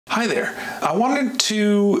Hi there. I wanted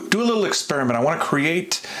to do a little experiment. I want to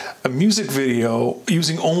create a music video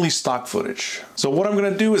using only stock footage. So what I'm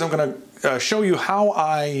going to do is I'm going to show you how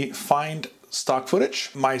I find stock footage,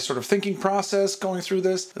 my sort of thinking process going through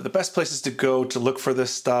this, the best places to go to look for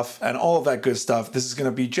this stuff, and all of that good stuff. This is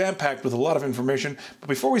going to be jam-packed with a lot of information. But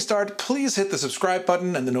before we start, please hit the subscribe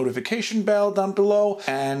button and the notification bell down below.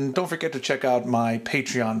 And don't forget to check out my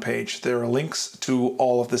Patreon page. There are links to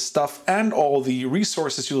all of this stuff and all the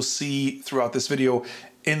resources you'll see throughout this video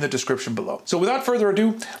in the description below. So without further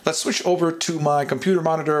ado, let's switch over to my computer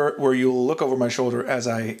monitor where you'll look over my shoulder as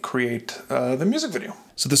I create the music video.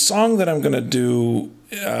 So the song that I'm gonna do,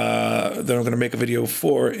 that I'm gonna make a video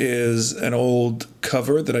for, is an old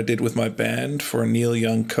cover that I did with my band for a Neil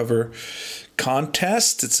Young cover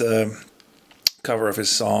contest. It's a cover of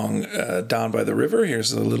his song Down by the River.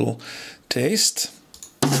 Here's a little taste.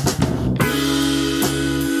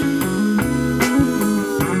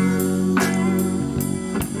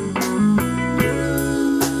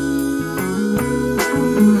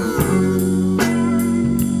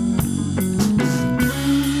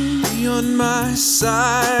 On my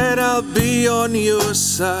side, I'll be on your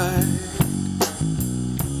side.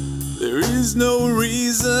 There is no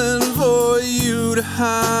reason for you to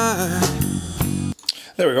hide.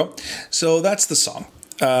 There we go. So that's the song.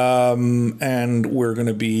 And we're going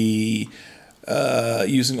to be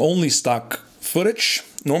using only stock footage.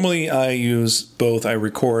 Normally I use both. I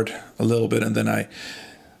record a little bit and then I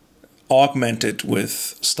augment it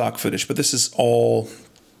with stock footage. But this is all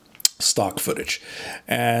stock footage,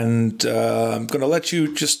 and I'm going to let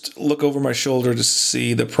you just look over my shoulder to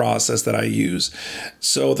see the process that I use.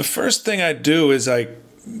 So the first thing I do is I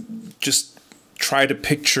just try to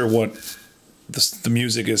picture what the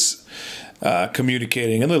music is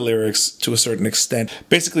communicating and the lyrics to a certain extent.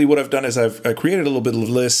 Basically what I've done is I've created a little bit of a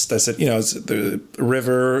list. I said, you know, the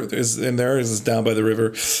river is in there, is down by the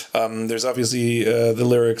river. There's obviously the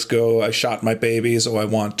lyrics go, I shot my baby, so I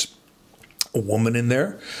want a woman in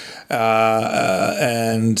there.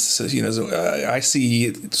 And so, you know, so, I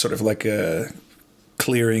see sort of like a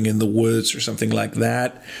clearing in the woods or something like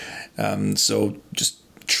that. So just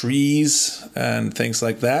trees and things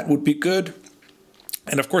like that would be good.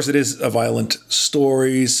 And of course it is a violent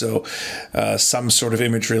story, so some sort of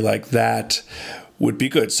imagery like that would be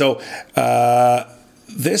good. So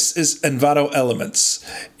this is Envato Elements.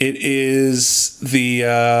 It is the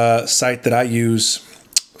site that I use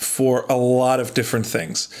for a lot of different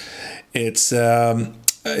things. It's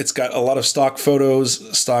got a lot of stock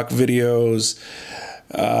photos, stock videos.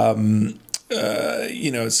 You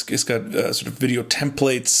know, it's got sort of video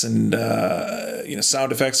templates and you know,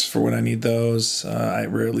 sound effects for when I need those. I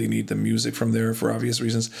rarely need the music from there for obvious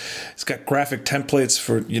reasons. It's got graphic templates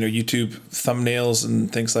for, you know, YouTube thumbnails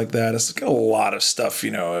and things like that. It's got a lot of stuff, you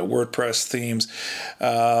know, WordPress themes.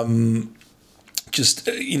 Just,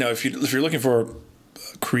 you know, if you're looking for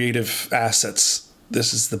creative assets,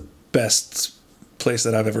 this is the best place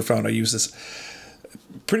that I've ever found. I use this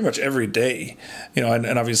pretty much every day, you know,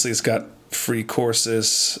 and obviously it's got free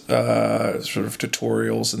courses, sort of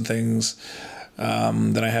tutorials and things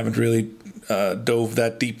that I haven't really dove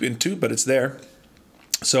that deep into, but it's there.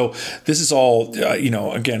 So this is all, you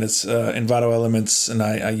know, again, it's Envato Elements, and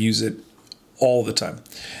I use it all the time.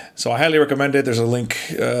 So I highly recommend it. There's a link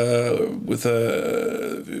there's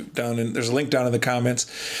a link down in the comments.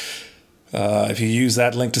 If you use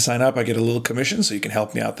that link to sign up, I get a little commission, so you can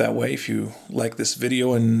help me out that way if you like this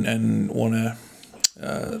video and want to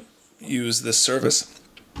use this service.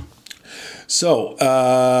 So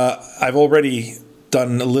I've already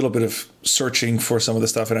done a little bit of searching for some of the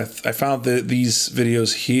stuff, and I found these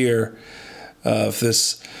videos here of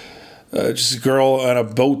this just a girl on a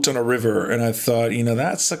boat on a river, and I thought, you know,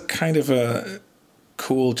 that's a kind of a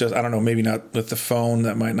cool, just, I don't know, maybe not with the phone,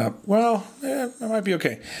 that might not, well, yeah, that might be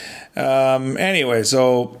okay. Anyway,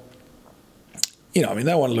 so, you know, I mean,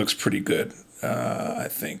 that one looks pretty good, I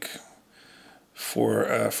think, for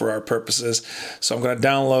our purposes. So I'm going to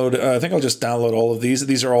download, I think I'll just download all of these.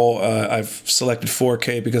 These are all, I've selected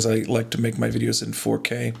 4K because I like to make my videos in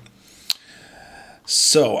 4K.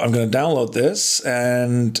 So I'm going to download this,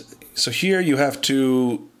 and so here you have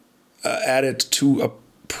to add it to a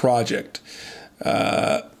project.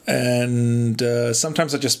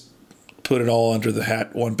 Sometimes I just put it all under the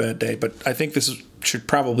hat one bad day, but I think this should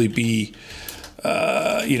probably be,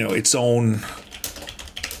 you know, its own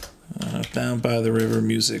Down by the River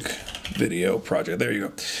music video project. There you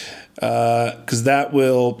go. Because that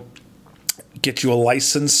will get you a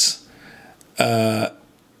license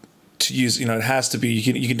to use, you know, it has to be,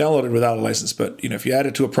 you can download it without a license, but, you know, if you add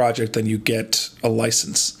it to a project, then you get a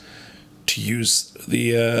license to use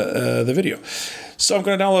the video. So I'm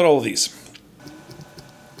going to download all of these.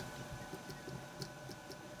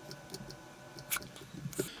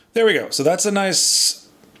 There we go. So that's a nice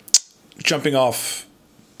jumping off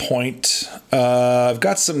point. I've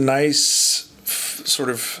got some nice sort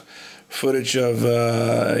of footage of,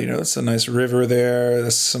 you know, that's a nice river there.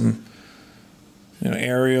 There's some, you know,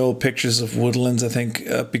 aerial pictures of woodlands, I think,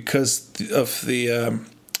 because of the,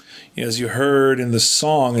 you know, as you heard in the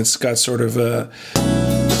song, it's got sort of a...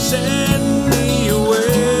 Send me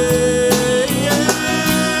away,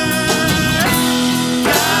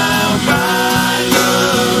 down by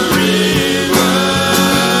the river.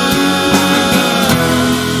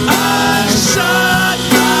 I sought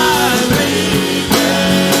my baby,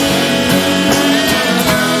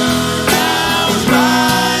 down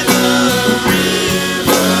by the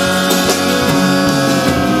river.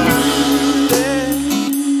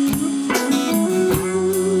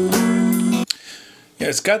 Yeah,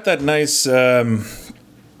 it's got that nice, vibe,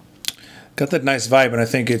 and I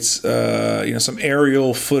think it's, you know, some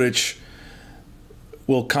aerial footage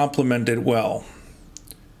will complement it well.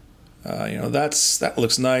 You know, that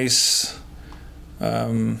looks nice.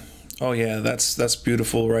 Oh yeah, that's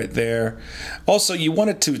beautiful right there. Also, you want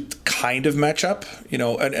it to kind of match up, you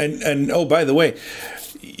know, and oh, by the way,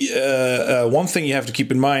 one thing you have to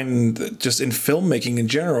keep in mind, just in filmmaking in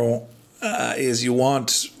general, is you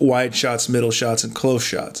want wide shots, middle shots, and close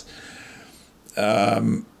shots.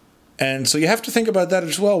 And so you have to think about that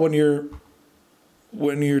as well when you're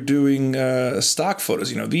doing stock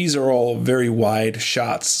photos. You know, these are all very wide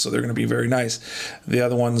shots, so they're going to be very nice. The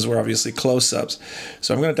other ones were obviously close-ups.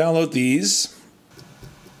 So I'm going to download these.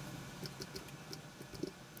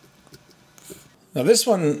 Now this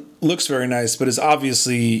one looks very nice, but is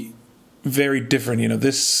obviously very different. You know,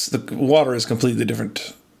 the water is completely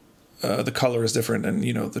different. The color is different, and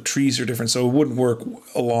you know the trees are different, so it wouldn't work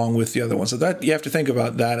along with the other one. So that you have to think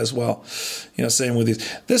about that as well. You know, same with these.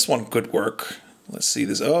 This one could work. Let's see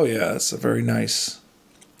this. Oh yeah, it's a very nice.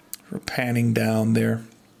 We're panning down there.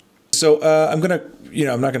 So I'm gonna, you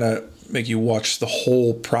know, I'm not gonna make you watch the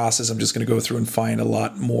whole process. I'm just gonna go through and find a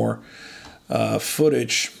lot more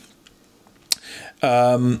footage.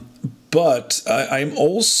 But I'm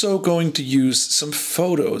also going to use some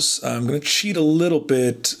photos. I'm going to cheat a little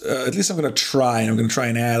bit. At least I'm going to try. I'm going to try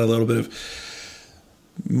and add a little bit of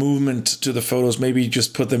movement to the photos. Maybe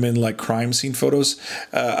just put them in like crime scene photos.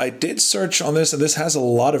 I did search on this, and this has a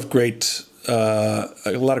lot of great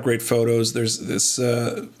photos. There's this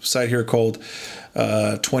site here called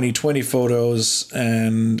 2020 Photos,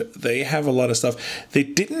 and they have a lot of stuff. They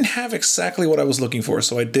didn't have exactly what I was looking for,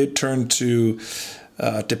 so I did turn to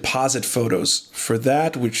deposit photos for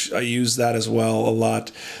that, which I use that as well a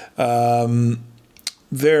lot.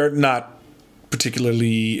 They're not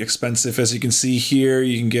particularly expensive. As you can see here,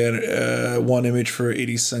 you can get one image for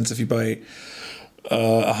 80 cents if you buy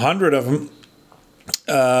 100 of them.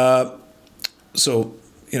 So,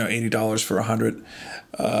 you know, $80 for 100.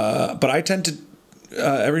 But I tend to,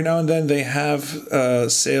 every now and then they have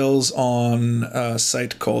sales on a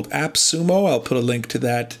site called AppSumo. I'll put a link to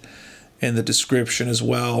that in the description as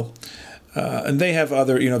well. And they have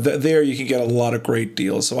other, you know, there you can get a lot of great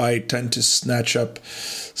deals. So I tend to snatch up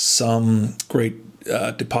some great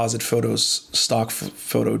deposit photos, stock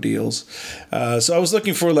photo deals. So I was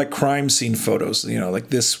looking for like crime scene photos, you know, like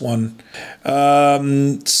this one.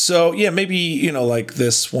 So yeah, maybe, you know, like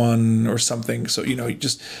this one or something. So, you know, you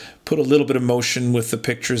just put a little bit of motion with the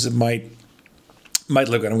pictures. It might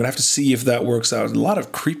look good. I'm gonna have to see if that works out. A lot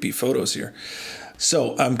of creepy photos here.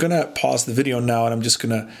 So I'm gonna pause the video now, and I'm just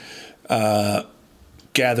gonna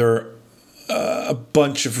gather a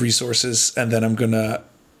bunch of resources, and then I'm gonna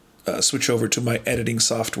switch over to my editing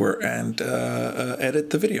software and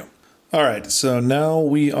edit the video. All right, so now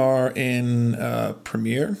we are in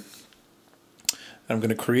Premiere. I'm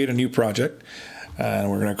gonna create a new project,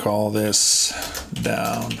 and we're gonna call this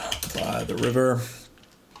Down by the River.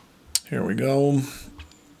 Here we go.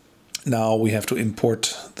 Now we have to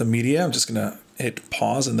import the media. I'm just gonna hit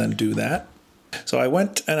pause and then do that. So I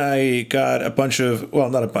went and I got a bunch of, well,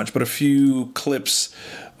 not a bunch, but a few clips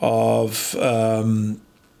of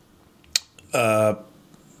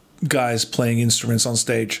guys playing instruments on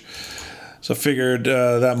stage. So I figured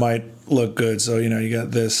that might look good. So, you know, you got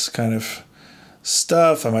this kind of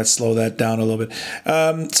stuff. I might slow that down a little bit.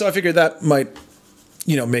 So I figured that might,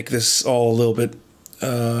 you know, make this all a little bit,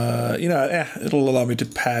 you know, it'll allow me to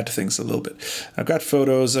pad things a little bit. I've got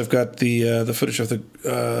photos. I've got the footage of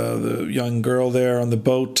the young girl there on the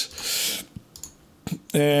boat,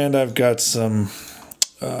 and I've got some,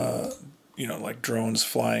 you know, like drones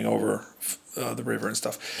flying over the river and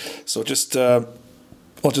stuff. So just I'll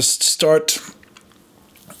just start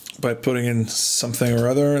by putting in something or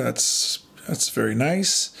other. That's very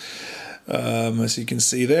nice, as you can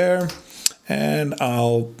see there, and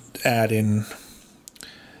I'll add in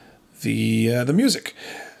the music.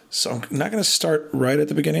 So I'm not going to start right at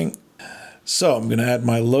the beginning. So I'm going to add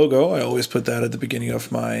my logo. I always put that at the beginning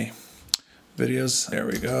of my videos. There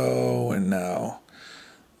we go. And now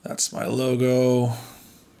that's my logo.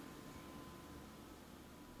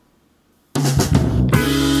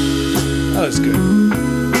 Oh, that's good.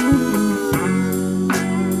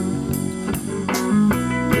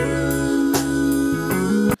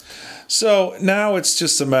 So now it's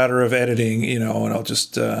just a matter of editing, you know, and I'll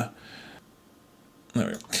just there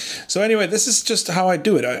we go. So anyway, this is just how I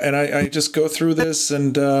do it. I just go through this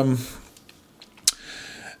and, you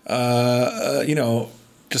know,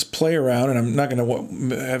 just play around, and I'm not going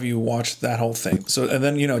to have you watch that whole thing. So, and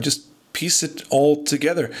then, you know, just piece it all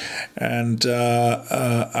together, and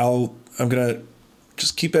I'm going to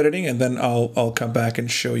just keep editing, and then I'll come back and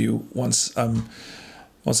show you once I'm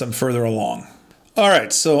further along. All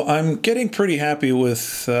right, so I'm getting pretty happy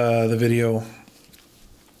with the video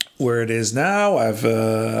where it is now. I've you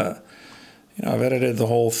know, I've edited the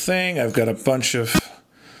whole thing. I've got a bunch of,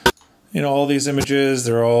 you know, all these images.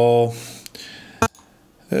 They're all,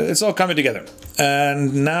 it's all coming together.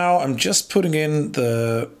 And now I'm just putting in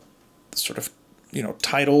the sort of, you know,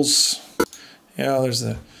 titles. Yeah, there's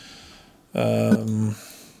the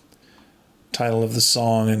title of the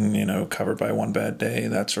song, and, you know, covered by One Bad Day,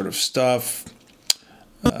 that sort of stuff.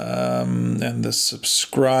 And the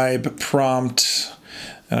subscribe prompt.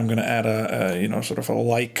 And I'm going to add a, you know, sort of a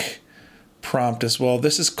like prompt as well.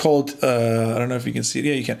 This is called, I don't know if you can see it.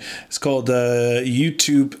 Yeah, you can. It's called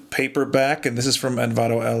YouTube Paperback, and this is from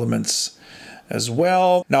Envato Elements as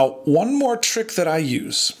well. Now, one more trick that I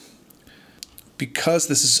use, because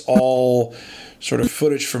this is all sort of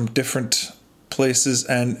footage from different places,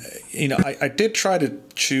 and, you know, I did try to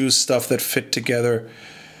choose stuff that fit together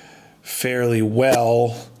fairly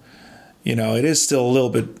well. You know, it is still a little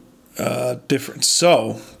bit different.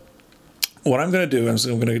 So what I'm going to do is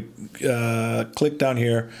I'm going to click down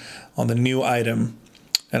here on the new item,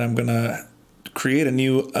 and I'm going to create a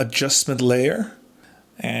new adjustment layer,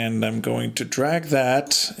 and I'm going to drag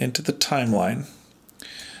that into the timeline,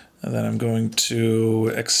 and then I'm going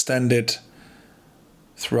to extend it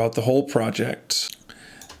throughout the whole project,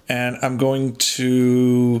 and I'm going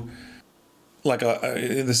to, like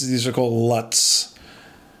these are called LUTs.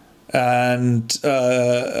 And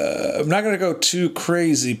I'm not going to go too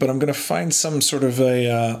crazy, but I'm going to find some sort of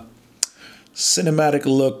a cinematic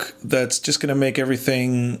look that's just going to make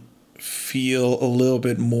everything feel a little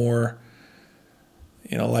bit more,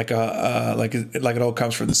 you know, like it all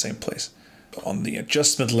comes from the same place. On the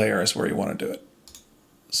adjustment layer is where you want to do it.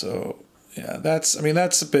 So yeah, that's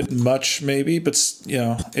a bit much maybe, but, you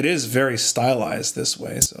know, it is very stylized this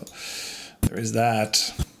way. So there is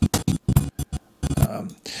that.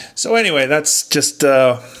 So anyway, that's just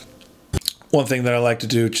one thing that I like to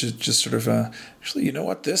do, just sort of, actually, you know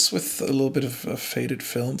what, this with a little bit of a faded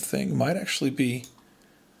film thing might actually be,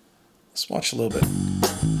 let's watch a little bit.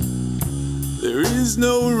 There is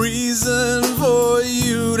no reason for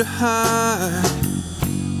you to hide.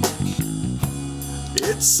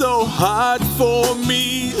 It's so hard for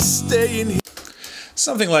me staying here.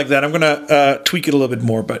 Something like that. I'm going to tweak it a little bit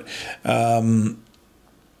more, but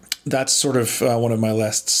that's sort of one of my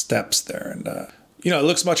last steps there. And, you know, it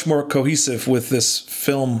looks much more cohesive with this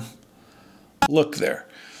film look there.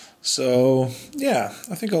 So, yeah,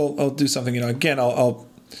 I think I'll do something, you know, again, I'll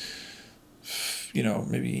you know,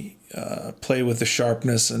 maybe play with the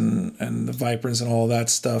sharpness and the vibrance and all that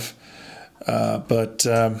stuff. But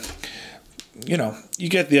you know, you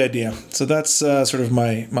get the idea. So that's sort of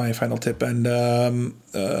my final tip. And, you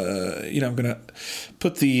know, I'm going to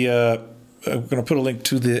put a link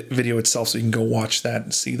to the video itself so you can go watch that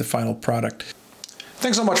and see the final product.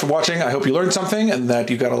 Thanks so much for watching. I hope you learned something and that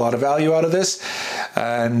you got a lot of value out of this.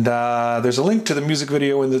 And there's a link to the music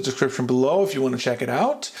video in the description below if you want to check it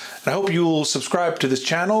out. And I hope you'll subscribe to this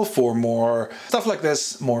channel for more stuff like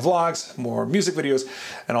this, more vlogs, more music videos,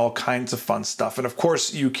 and all kinds of fun stuff. And of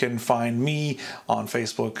course, you can find me on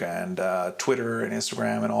Facebook and Twitter and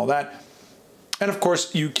Instagram and all that. And of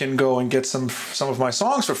course, you can go and get some of my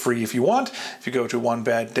songs for free if you want, if you go to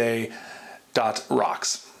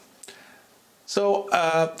onebadday.rocks. So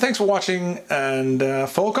thanks for watching, and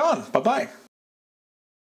folk on. Bye-bye.